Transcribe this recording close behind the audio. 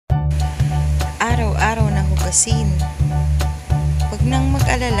hugasin. Huwag nang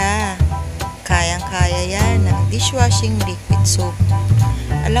mag-alala, kayang-kaya yan ng dishwashing liquid soap.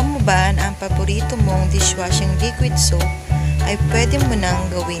 Alam mo ba na ang paborito mong dishwashing liquid soap ay pwede mo nang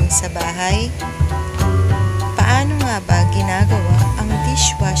gawin sa bahay? Paano nga ba ginagawa ang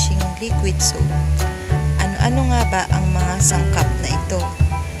dishwashing liquid soap? Ano-ano nga ba ang mga sangkap na ito?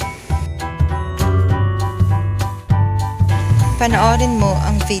 Panoorin mo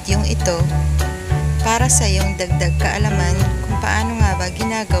ang videong ito para sa iyong dagdag kaalaman kung paano nga ba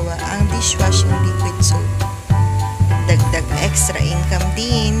ginagawa ang dishwashing liquid soap. Dagdag extra income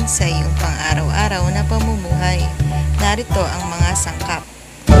din sa iyong pang-araw-araw na pamumuhay. Narito ang mga sangkap.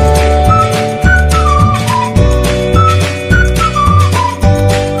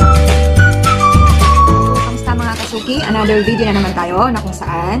 Suki, another video na naman tayo na kung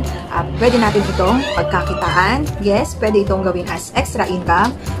saan pwede natin itong pagkakitaan. Yes, pwede itong gawin as extra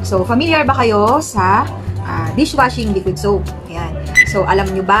income. So, familiar ba kayo sa dishwashing liquid soap? Ayan. So,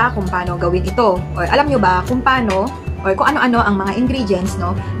 alam nyo ba kung paano gawin ito? Or alam nyo ba kung paano or kung ano-ano ang mga ingredients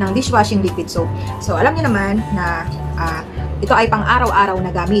ng dishwashing liquid soap? So, alam nyo naman na ito ay pang-araw-araw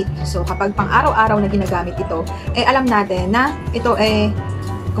na gamit. So, kapag pang-araw-araw na ginagamit ito, alam natin na ito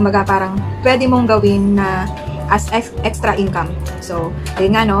kumaga parang pwede mong gawin na as extra income. So,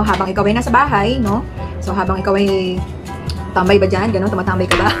 ayun nga, habang ikaw ay nasa bahay, so habang ikaw ay tambay ba dyan, tumatambay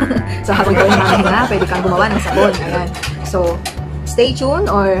ka ba? So, habang ikaw ay nakahinga, pwede kang gumawa ng sabon. Ayan. So, stay tuned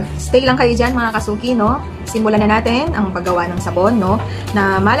or stay lang kayo dyan mga kasuki, Simulan na natin ang paggawa ng sabon,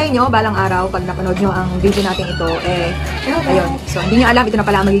 na malay nyo, balang araw, pag napanood nyo ang video natin ito, ayun. So, hindi nyo alam, ito na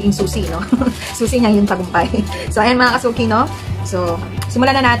pala ang magiging susi, Susi niya yung tagumpay. So, ayan mga kasuki, So,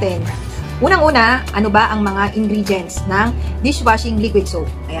 simulan na natin. Unang-una, ano ba ang mga ingredients ng dishwashing liquid soap?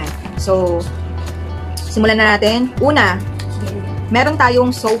 Ayan. So, simulan na natin. Una, meron tayong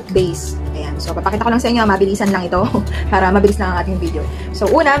soap base. Ayan. So, papakita ko lang sa inyo, mabilisan lang ito para mabilis lang ang ating video.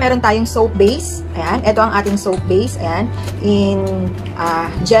 So, una, meron tayong soap base. Ayan. Ito ang ating soap base. Ayan. In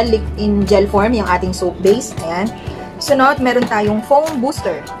gel form, yung ating soap base. Ayan. Sunod, meron tayong foam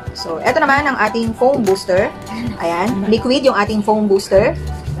booster. So, ito naman ang ating foam booster. Ayan. Liquid yung ating foam booster.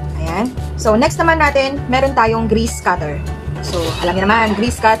 Ayan. So, next naman natin, meron tayong grease cutter. So, alam niyo naman,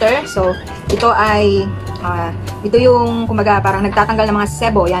 grease cutter. So, ito ay, ito yung, kumbaga, parang nagtatanggal ng mga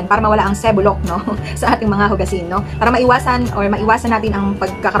sebo. Yan, para mawala ang sebulok, sa ating mga hugasin, Para maiwasan natin ang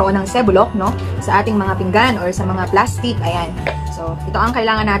pagkakaroon ng sebulok, sa ating mga pinggan or sa mga plastic. Ayan. So, ito ang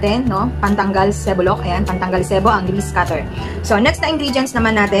kailangan natin, Pantanggal sebulok. Ayan, pantanggal sebo, ang grease cutter. So, next na ingredients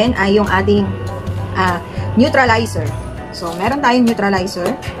naman natin ay yung ating neutralizer. So, meron tayong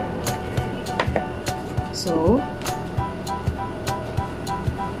neutralizer. So,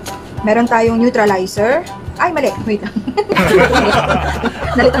 meron tayong neutralizer. Ay, mali. Wait lang.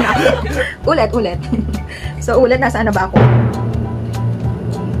 Nalito na ako. Ulit. So, ulit. Nasaan na ba ako?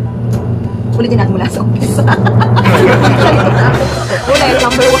 Ulitin natin mula sa umpisa. Nalito na ako. Ulit,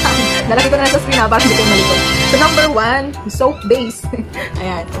 number 1. Nalagay ko na sa screen para hindi ko malito. So, number 1, soap base.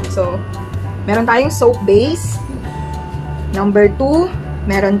 Ayan. So, meron tayong soap base. Number 2,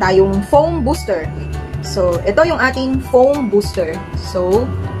 meron tayong foam booster. So, ito yung ating foam booster. So,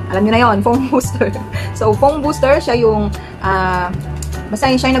 alam nyo na yon, foam booster. So, foam booster, siya yung, basta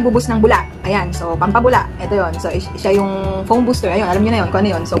siya yung nagbuboost ng bula. Ayan, so, pampabula. Ito yon. So, siya yung foam booster. Ayun, alam nyo na yon, kung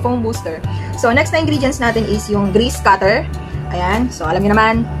ano yun. So, foam booster. So, next na ingredients natin is yung grease cutter. Ayan, so, alam nyo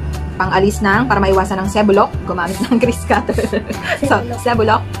naman, pang-alis para maiwasan ng sebulok, gumamit ng grease cutter. So,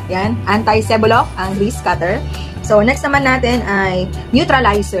 sebulok. Ayan, anti-sebulok ang grease cutter. So, next naman natin ay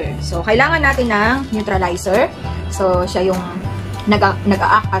neutralizer. So, kailangan natin ng neutralizer. So, siya yung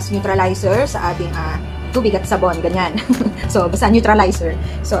nag-a-act as neutralizer sa ating tubig at sabon. Ganyan. So, basta neutralizer.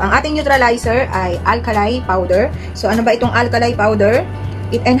 So, ang ating neutralizer ay alkali powder. So, ano ba itong alkali powder?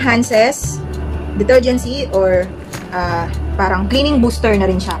 It enhances detergency or parang cleaning booster na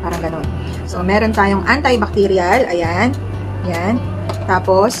rin siya. Parang ganun. So, meron tayong antibacterial. Ayan. Yan.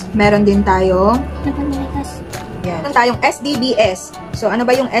 Tapos, meron din tayong meron tayong SDBS. So, ano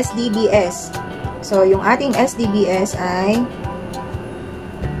ba yung SDBS? So, yung ating SDBS ay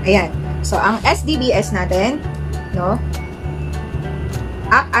ayan. So, ang SDBS natin,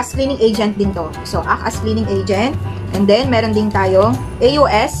 act as cleaning agent din to. So, act as cleaning agent. And then, meron din tayong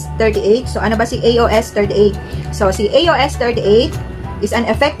AOS 38. So, ano ba si AOS 38? So, si AOS 38 is an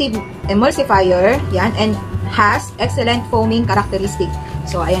effective emulsifier, yan, and has excellent foaming characteristic.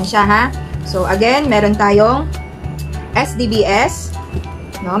 So, ayan siya, ha. So, again, meron tayong SDBS,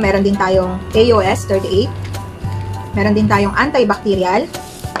 meron din tayong AOS 38, meron din tayong antibacterial,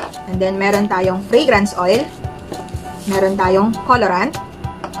 and then meron tayong fragrance oil, meron tayong colorant,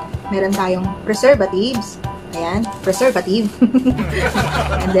 meron tayong preservatives, Ayan, preservative.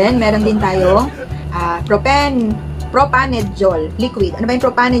 And then, meron din tayong propanediol liquid. Ano ba yung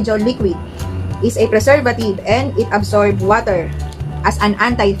propanediol liquid? Is a preservative and it absorb water as an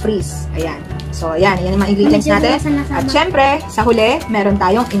anti-freeze. Ayan. So, ayan. Yan yung mga ingredients natin. At syempre, sa huli, meron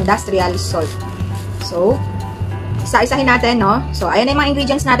tayong industrial salt. So, isa-isahin natin, no? So, ayan yung mga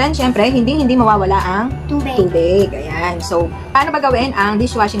ingredients natin. Syempre, hindi mawawala ang tubig. Ayan. So, paano ba gawin ang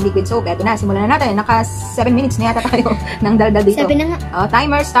dishwashing liquid soap? Eto na, simulan na natin. Naka 7 minutes na yata tayo ng daldal dito. 7 na nga.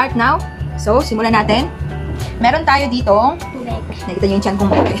 Timer, start now. So, simulan natin. Meron tayo dito. Tubig. Nakita nyo yung tiyan kong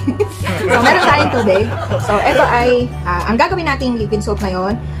buhay. So, meron tayong tubig. So, ito ay, ang gagawin nating liquid soap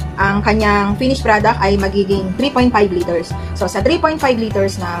ngayon, ang kanyang finished product ay magiging 3.5 liters. So, sa 3.5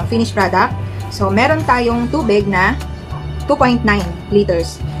 liters na finished product, so, meron tayong tubig na 2.9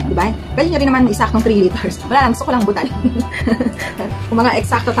 liters. Diba? Pwede nyo rin naman isaktong 3 liters. Wala lang, gusto ko lang butal. Kung mga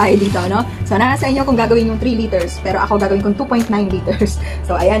eksakto tayo dito, no? So, nasa inyo kung gagawin yung 3 liters. Pero ako gagawin kong 2.9 liters.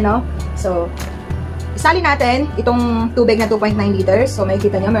 So, ayan, no? So, isalin natin itong tubig na 2.9 liters. So, may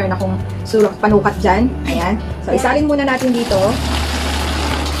kita nyo, meron akong sulok panukat dyan. Ayan. So, isalin muna natin dito.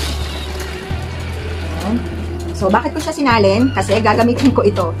 Ayan. So, bakit ko siya sinalin? Kasi gagamitin ko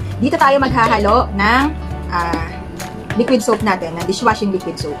ito. Dito tayo maghahalo ng liquid soap natin, na dishwashing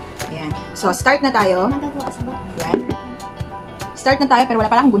liquid soap. Ayan. So, start na tayo. Ayan. Start na tayo, pero wala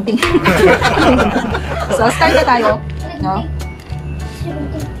pa lang gunting. So, start na tayo. No?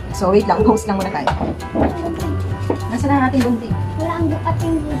 So, wait lang. Post lang muna tayo. Nasaan na natin gunting? Wala ang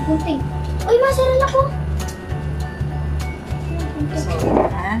ating gunting. Uy, masira na ko.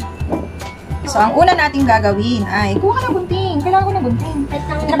 So, ang una nating gagawin ay, kuha ka na gunting. Kailangan ko na gunting.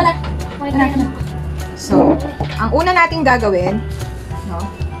 Tira pala. So, ang una nating gagawin, no,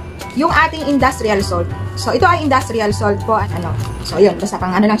 yung ating industrial salt. So, ito ay industrial salt po. Ano? So, yun. Basta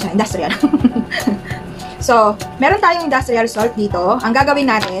pang ano lang siya, industrial. So, meron tayong industrial salt dito. Ang gagawin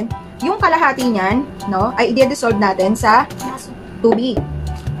natin, yung kalahati niyan, no, ay i-dissolve natin sa tubig.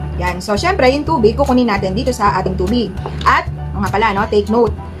 Yan. So, syempre, yung tubig, kukunin natin dito sa ating tubig. At, mga pala, no, take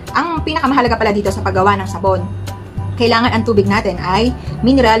note. Ang pinakamahalaga pala dito sa paggawa ng sabon, kailangan ang tubig natin ay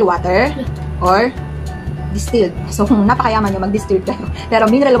mineral water or distilled. So, kung napakayaman nyo, mag-distilled kayo. Pero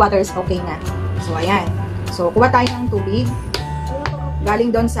mineral water is okay na. So, ayan. So, kuha tayo ng tubig.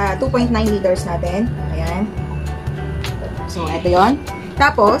 Galing doon sa 2.9 liters natin. Ayan. So, ito yon.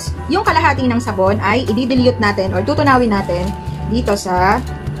 Tapos, yung kalahati ng sabon ay i-dilute natin or tutunawin natin dito sa...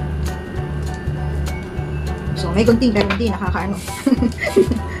 So, may gunting pero hindi nakakaano.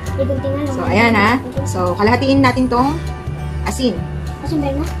 So, ayan ha. So, kalahatiin natin tong asin. Asin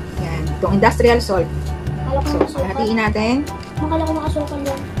ba na? Ayan. Itong industrial salt. So, kalahatiin natin. Makala ko makasukal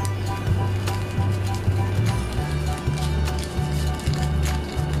lang.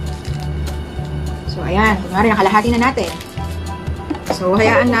 So, ayan. Kunwari, nakalahati na natin. So,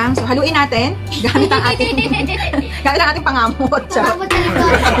 hayaan lang. So, haluin natin. Gamit ang ating pangamot.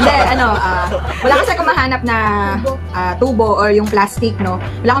 Hindi, ano, wala kasi akong mahanap na tubo or yung plastic, no?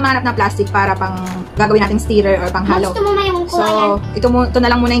 Wala akong mahanap na plastic para pang gagawin nating stirrer or pang halo. So, ito na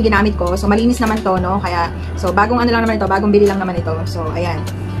lang muna yung ginamit ko. So, malinis naman to, no? Kaya, so, bagong ano lang naman ito, bagong bili lang naman ito. So, ayan.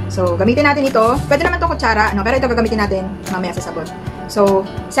 So, gamitin natin ito. Pwede naman itong kutsara, no? Pero ito gagamitin natin mamaya sa sabon. So,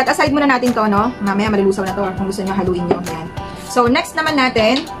 set aside muna natin to, no? Mamaya malilusaw na to kung gusto nyo haluin nyo. Ayan. So, next naman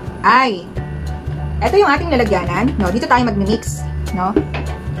natin ay ito yung ating lalagyanan, no? Dito tayo magmi-mix, no?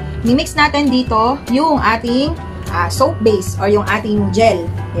 Mi-mix natin dito yung ating soap base or yung ating gel.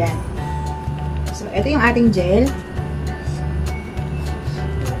 Ayan. So, ito yung ating gel.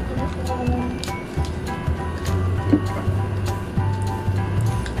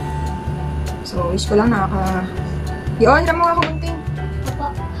 So, wish ko lang yun, hiram mo ako gunting.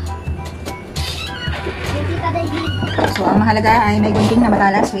 So, ang mahalaga ay may gunting na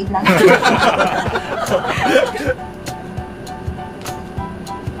matalas. Wait lang.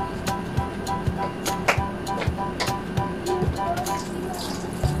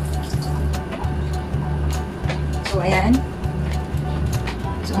 So, ayan.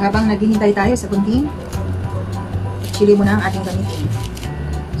 So, habang naghihintay tayo sa gunting, chili muna ang ating gamitin.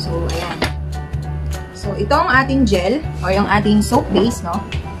 So, ayan. So, itong ating gel, o yung ating soap base, no?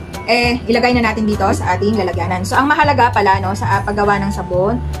 Ilagay na natin dito sa ating lalagyanan. So, ang mahalaga pala, no, sa paggawa ng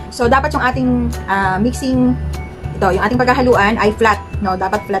sabon, so, dapat yung ating mixing, yung ating paghahaluan ay flat, no?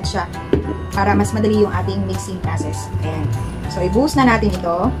 Dapat flat siya para mas madali yung ating mixing process. Ayan. So, i-boost na natin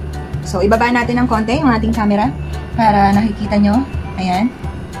ito. So, ibaba natin ng konti yung ating camera para nakikita nyo. Ayan.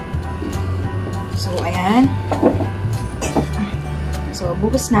 So, ayan. So,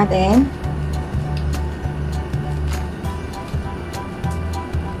 boost natin.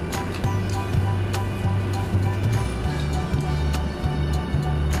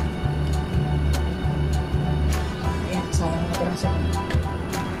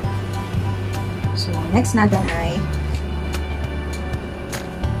 next natin ay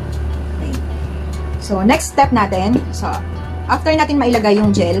okay. So, next step natin, so, after natin mailagay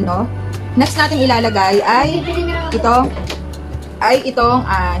yung gel, no? Next natin ilalagay ay itong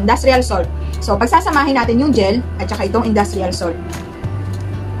industrial salt. So, pagsasamahin natin yung gel at saka itong industrial salt.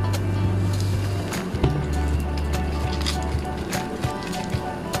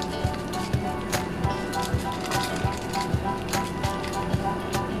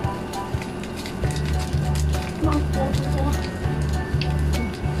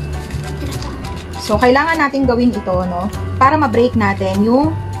 So, kailangan natin gawin ito, no? Para ma-break natin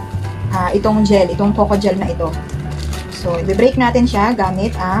yung itong gel, itong coco gel na ito. So, i-break natin siya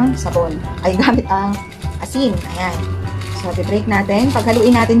gamit ang sabon. Ay, gamit ang asin. Ayan. So, i-break natin.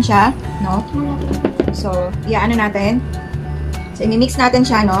 Paghaluin natin siya, no? So, iaano natin. So, i-mix natin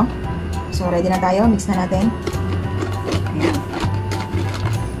siya, no? So, ready na tayo. Mix na natin. Ayan.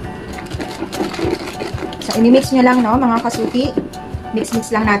 So, i-mix nyo lang, no, mga kasuki.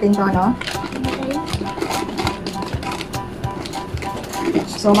 Mix-mix lang natin to, no?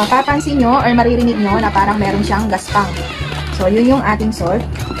 So, mapapansin nyo or maririnig nyo na parang meron siyang gaspang. So, yun yung ating salt.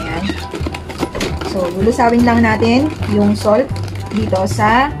 Ayan. So, lulusawin lang natin yung salt dito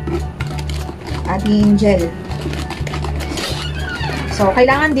sa ating gel. So,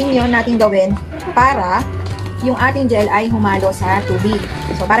 kailangan din yun natin gawin para yung ating gel ay humalo sa tubig.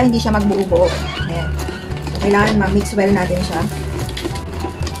 So, para hindi siya magbuo-buo. Ayan. So, kailangan ma-mix well natin siya.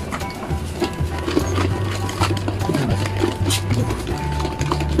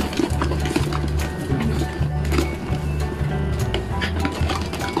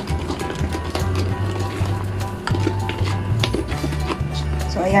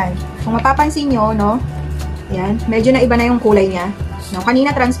 So, ayan. Kung mapapansin nyo, no? Ayan. Medyo na iba na yung kulay niya. No?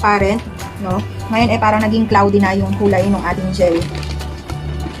 Kanina transparent, no? Ngayon, parang naging cloudy na yung kulay ng ating gel.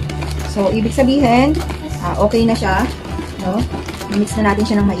 So, ibig sabihin, okay na siya, no? Mix na natin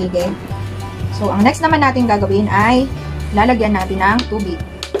siya ng maigi. So, ang next naman natin gagawin ay lalagyan natin ng tubig.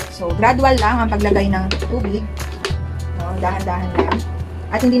 So, gradual lang ang paglagay ng tubig. No? Dahan-dahan lang.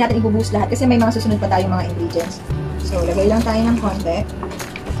 At hindi natin ibubuhos lahat kasi may mga susunod pa tayong mga ingredients. So, lagay lang tayo ng konti.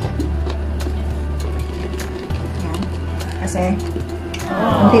 Ayan. Kasi,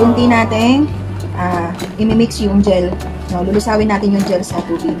 unti-unti natin imimix yung gel. No, lulusawin natin yung gel sa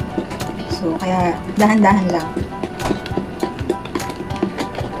tubig. So, kaya dahan-dahan lang.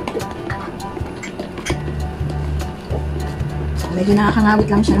 So, medyo nakakangawit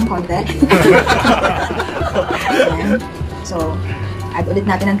lang siya ng konti. Ayan. So, add ulit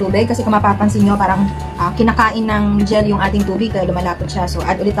natin ng tubig kasi kung mapapansin nyo, parang kinakain ng gel yung ating tubig kaya lumalapot siya. So,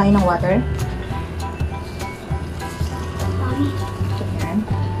 add ulit tayo ng water. Ayan.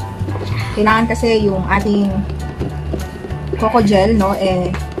 Kailangan kasi yung ating coco gel, no,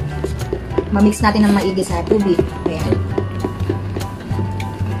 mamix natin ng maigi sa tubig. Ayan.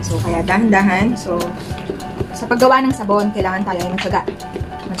 So, kaya dahan-dahan. So, sa paggawa ng sabon, kailangan tayo ay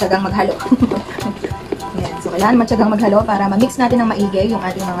matyagang maghalo. Ayan. So, kailangan matyagang maghalo para mamix natin ng maigi yung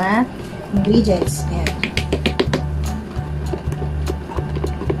ating mga ingredients. Ayan.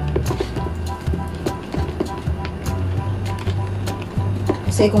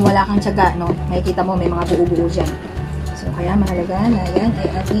 Kasi kung wala kang tiyaga, no, makikita mo may mga buo-buo dyan. So, kaya mahalaga na yan ay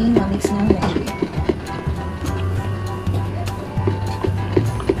ating mamix ng maigi.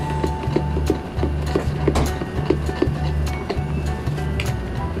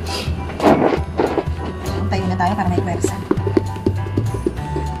 Tayo na tayo para may pwersa.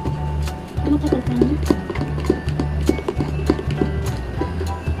 Matagal pa niya.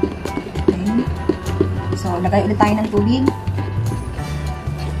 Okay. So, lagay ulit tayo ng tubig.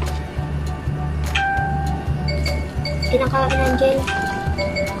 Kinakain ng gel.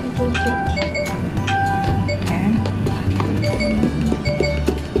 Ayan.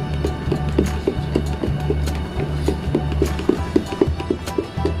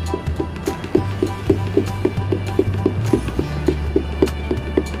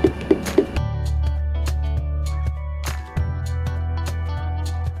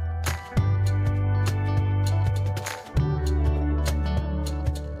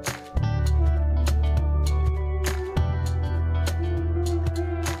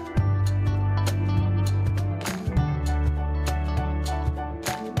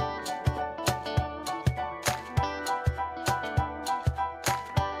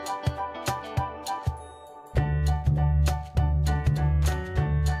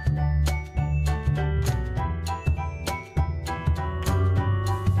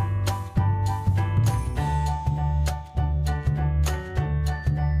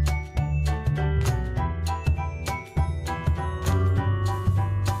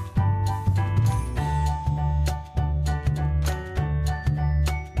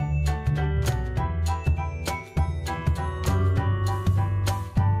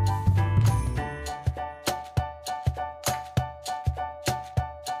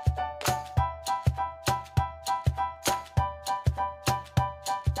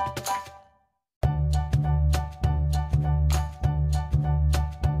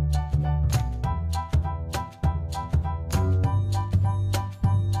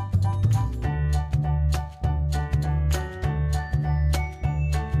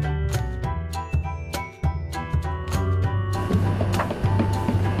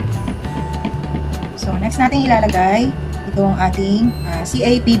 next natin ilalagay itong ating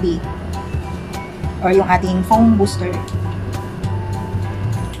CAPB or yung ating foam booster.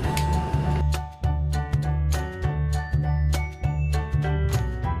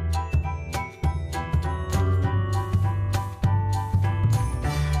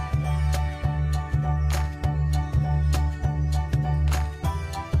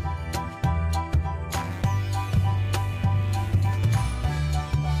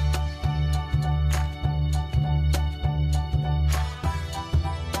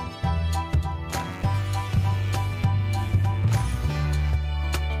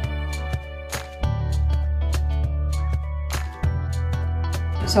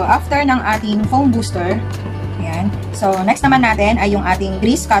 So, after ng ating foam booster, ayan. So, next naman natin ay yung ating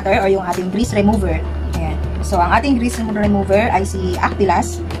grease cutter or yung ating grease remover. Ayan. So, ang ating grease remover ay si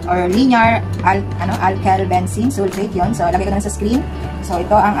Actilas or linear alkyl benzene sulfate yon. So, lagay ko na sa screen. So,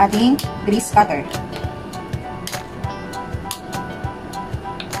 ito ang ating grease cutter.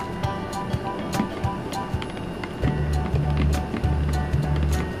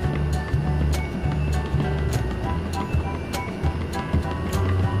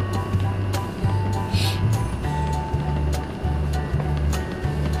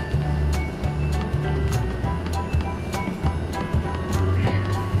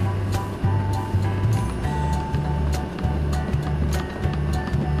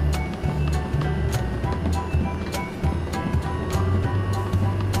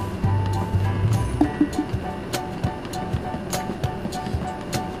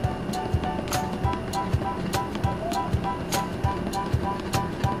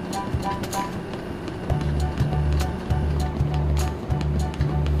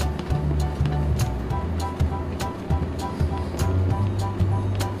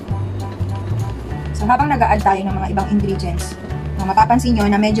 So, habang nag-a-add tayo ng mga ibang ingredients, mapapansin nyo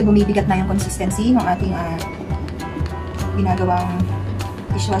na medyo bumibigat na yung consistency ng ating ginagawang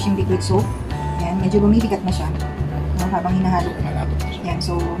dishwashing liquid soap. Ayan, medyo bumibigat na siya habang hinahalo. Ayan,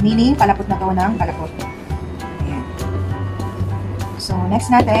 so, meaning, palapot na to ng palapot. Ayan. So, next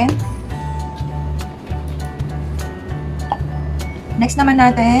naman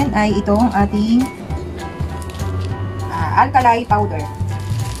natin ay itong ating alkali powder.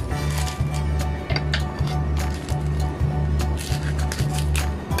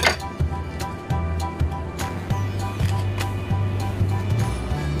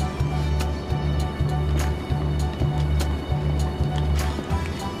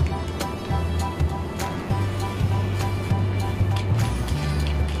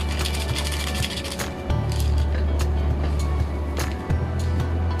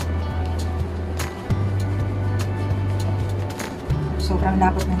 Sobrang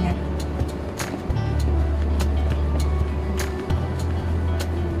lapot na niya.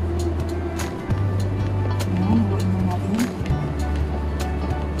 Ayan, buuin mo natin.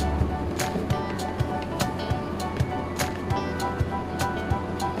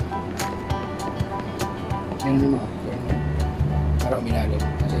 Yan mo. Para umilalim.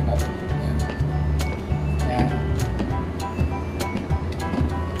 Kasi ibabaw. Yan. Yan.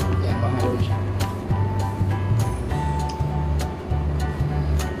 Yan, mahalo na siya.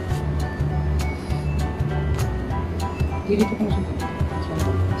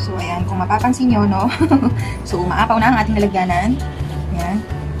 So, ayan, kung mapapansin nyo, no? So, umaapaw na ang ating nalagyanan. Ayan.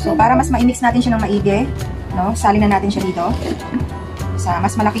 So, para mas ma-mix natin siya ng maigi, no? Salin na natin siya dito sa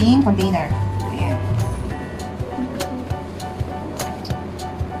mas malaking container. Ayan.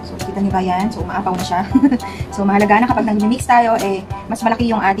 So, kita niyo ba yan? So, umaapaw na siya. So, mahalaga na kapag nag-mix tayo, mas malaki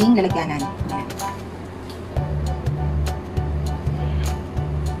yung ating lalagyanan. Ayan.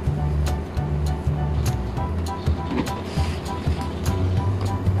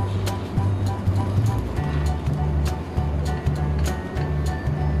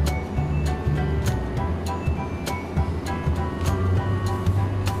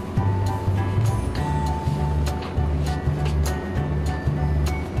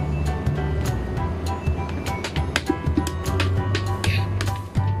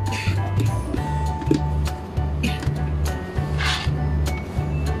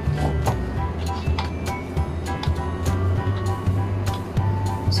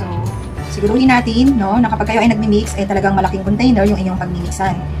 Siguruhin natin, no, na kapag kayo ay nagmi-mix, talagang malaking container yung inyong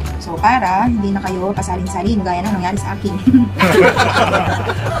pagmimixan. So, para hindi na kayo pasalin-salin, gaya ng nangyari sa akin.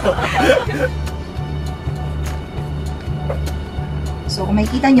 So, kung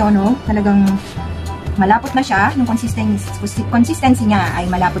makikita nyo, no, talagang malapot na siya, yung consistency niya ay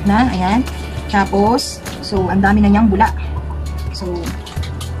malapot na, ayan. Tapos, so, ang dami na niyang bula. So,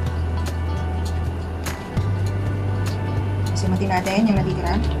 simutin natin yung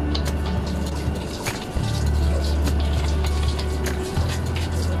natitira.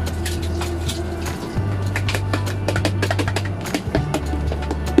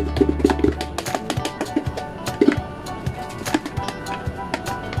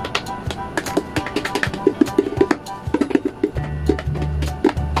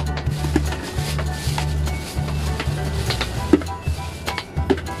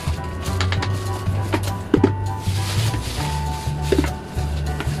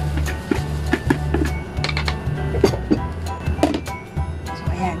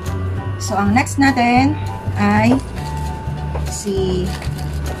 ang next natin ay si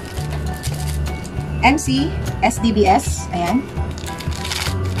MC SDBS. Ayan.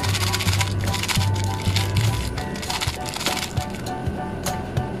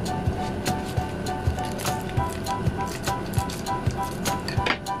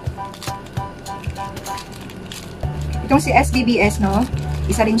 Itong si SDBS, no,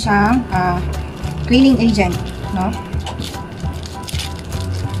 isa rin siyang cleaning agent, no.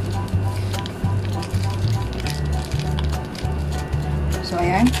 So,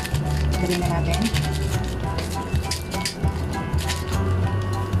 ayan. Dali na natin.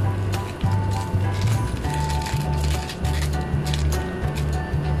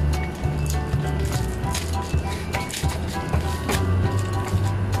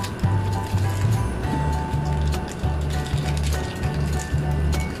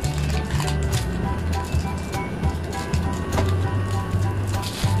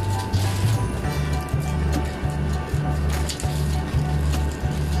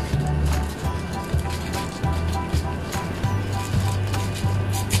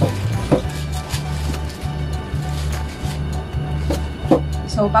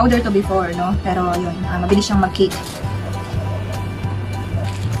 So, powder to before, no? Pero, yun, mabilis siyang mag-cake.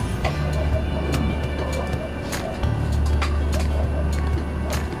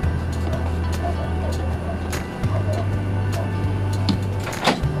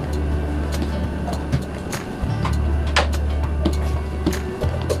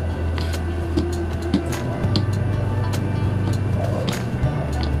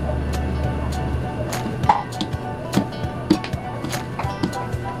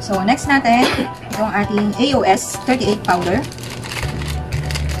 So, next natin, itong ating AOS 38 powder.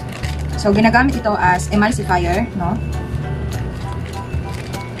 So, ginagamit ito as emulsifier, no?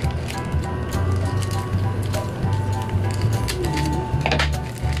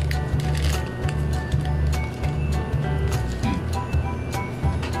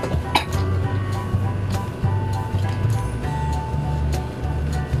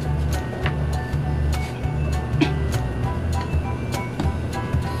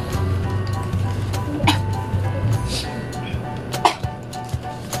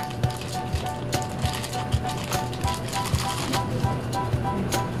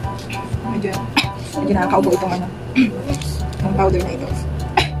 Medyo nakakaubo itong ano, itong powder na ito.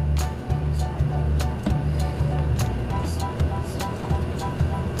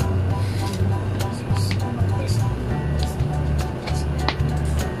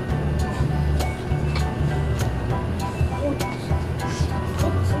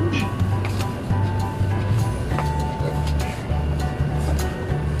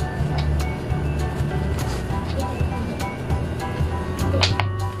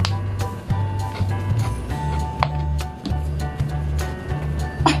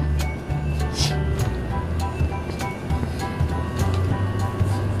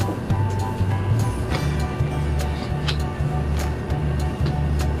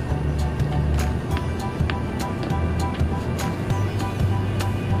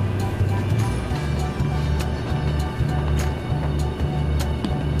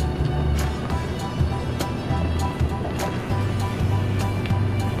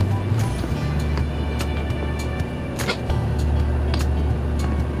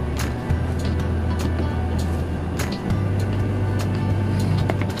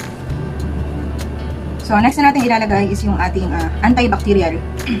 So, next na natin ilalagay is yung ating antibacterial.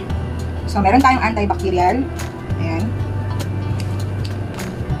 So, meron tayong antibacterial. Ayan.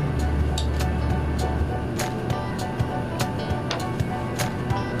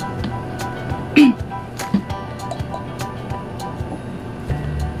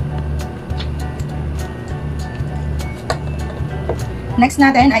 Next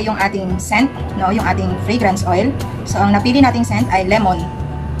natin ay yung ating scent, no, yung ating fragrance oil. So, ang napili nating scent ay lemon.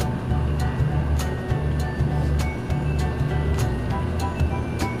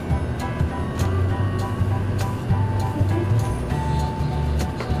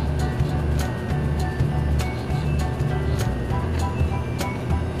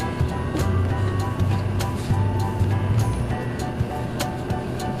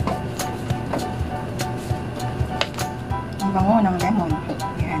 Bango ng lemon.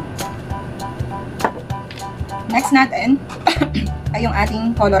 Ayan. Next natin ay yung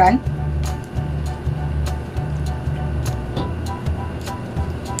ating colorant.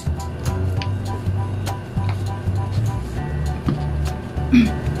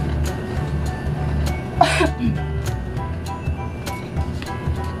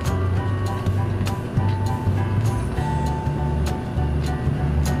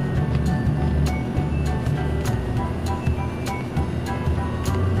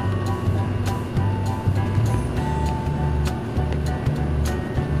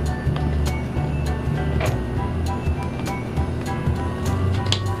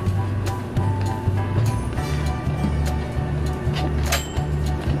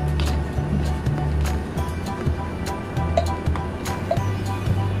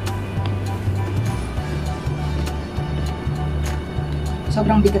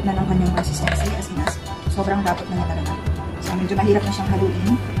 sobrang bigat na ng kanyang consistency, as in sobrang dapat na talaga. So, medyo mahirap na siyang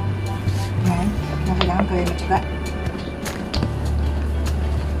haluin. Ayan, kailangan kayo matyaga.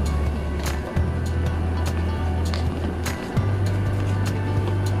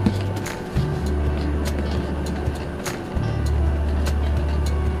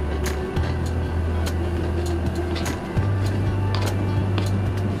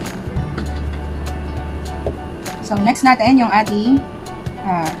 So, next natin yung ating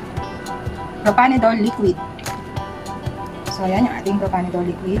propanedol liquid. So, ayan yung ating propanedol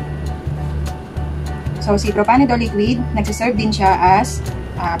liquid. So, si propanedol liquid, nagsiserve din siya as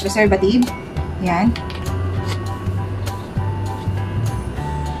preservative. Ayan.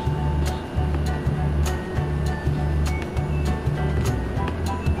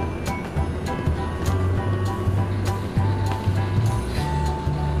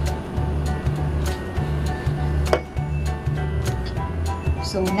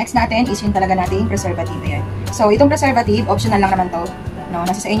 So, next natin is yung talaga nating preservative. Ayan. So, itong preservative, optional lang naman to. No?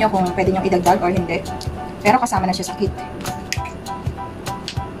 Nasa sa inyo kung pwede nyo idagdag or hindi. Pero kasama na siya sa kit.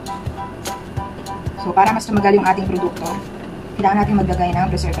 So, para mas tumagal yung ating produkto, kailangan natin maglagay ng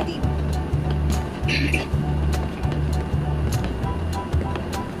preservative.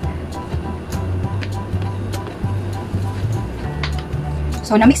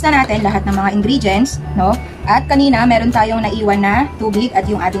 So, na-mix na natin lahat ng mga ingredients, no? At kanina, meron tayong naiwan na tubig at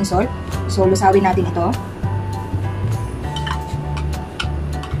yung ating salt. So, lusawin natin ito.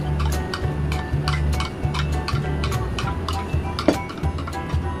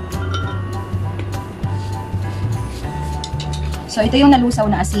 So, ito yung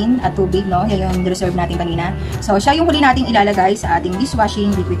nalusaw na asin at tubig, no? Yan yung reserve natin kanina. So, siya yung huli nating ilalagay sa ating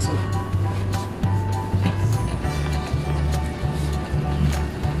dishwashing liquid soap.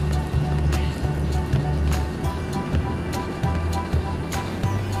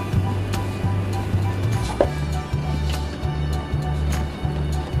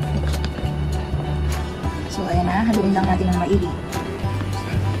 So, ayan na. Haluin lang natin ng maigi.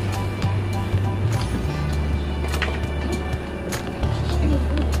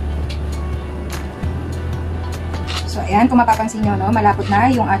 So, ayan. Kung mapapansin nyo, no, malapot na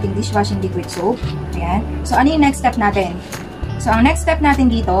yung ating dishwashing liquid soap. Ayan. So, ano yung next step natin? So, ang next step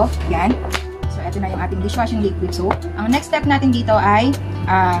natin dito, ayan. So, ito na yung ating dishwashing liquid soap. Ang next step natin dito ay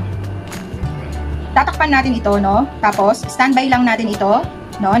tatakpan natin ito, no? Tapos, standby lang natin ito,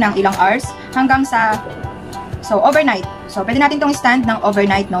 no, ng ilang hours hanggang sa overnight. So, pwede natin itong stand ng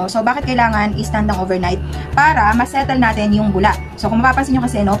overnight, no? So, bakit kailangan i-stand ng overnight? Para masettle natin yung bula. So, kung mapapansin nyo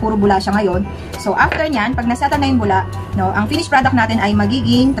kasi, no, puro bula siya ngayon. So, after nyan, pag nasettle na yung bula, no, ang finished product natin ay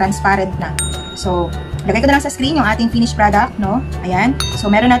magiging transparent na. So, lagay ko na lang sa screen yung ating finished product, no? Ayan.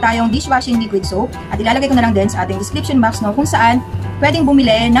 So, meron na tayong dishwashing liquid soap. At ilalagay ko na lang din sa ating description box, no, kung saan pwedeng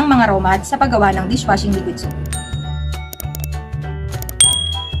bumili ng mga raw mats sa paggawa ng dishwashing liquid soap.